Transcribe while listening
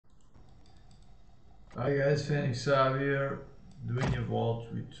Hi guys, Phoenix Xavier doing a vault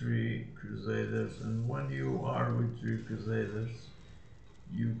with 3 Crusaders, and when you are with 3 Crusaders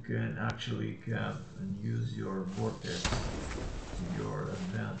you can actually camp and use your vortex to your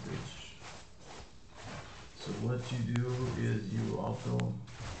advantage. So what you do is you auto,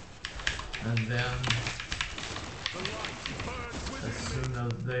 and then as soon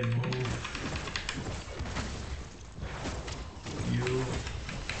as they move you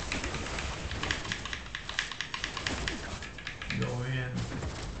go in,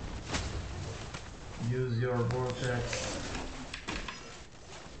 use your vortex,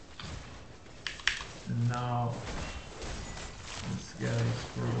 and now this guy is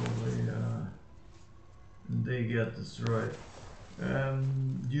probably they get destroyed.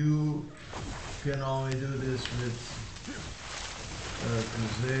 You can only do this with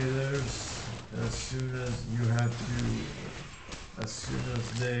Crusaders. As soon as you have to, as soon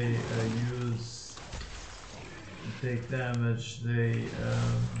as they take damage, they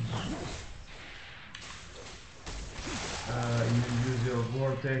you use your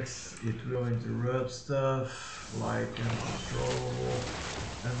vortex, it will interrupt stuff like uncontrollable,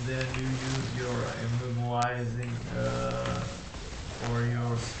 and then you use your immobilizing or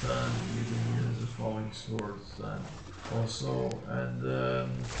your stun. You can use the falling sword stun also, and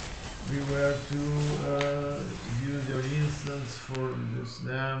beware to use your instance for this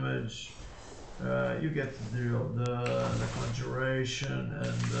damage. You get the drill, the conjuration,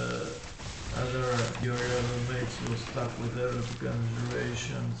 and your other mates will stuck with other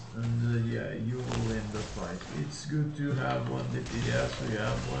conjurations, and yeah, you will win the fight. It's good to have one DPS. We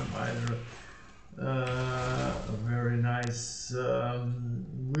have one either a very nice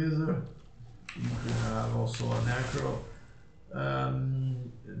wizard. You can have also a necro.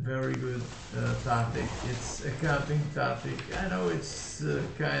 Very good tactic. It's a camping tactic. I know it's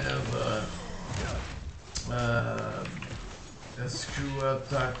kind of a screw up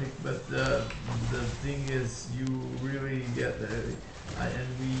tactic, but the thing is you really get and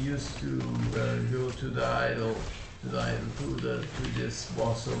we used to go to the idol to this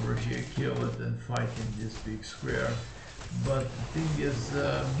boss over here, kill it and fight in this big square. But the thing is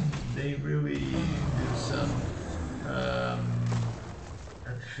they really do some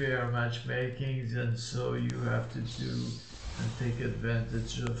unfair matchmakings, and so you have to do and take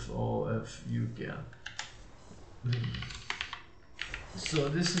advantage of all if you can. So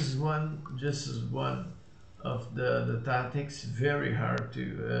this is one of the tactics. Very hard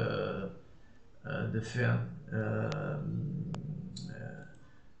to defend.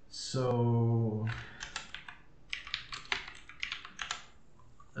 So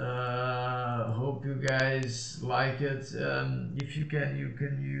hope you guys like it. If you can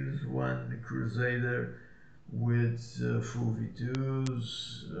use one Crusader with full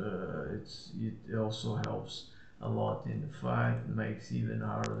V2s. It also helps a lot in the fight, makes it even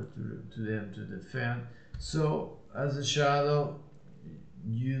harder to them to defend. So as a shadow,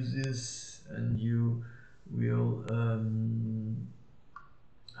 use this and you will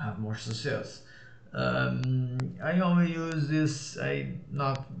have more success. I only use this. I'm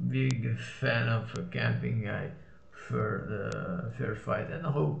not big fan of a camping guy for the fair fight, and I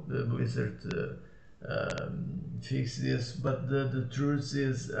hope the Blizzard fix this. But the truth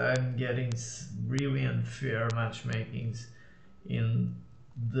is, I'm getting really unfair matchmakings in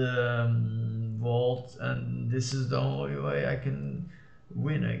the vault, and this is the only way I can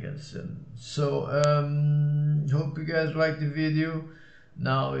win against him. So hope you guys like the video.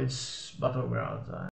 Now it's battleground time.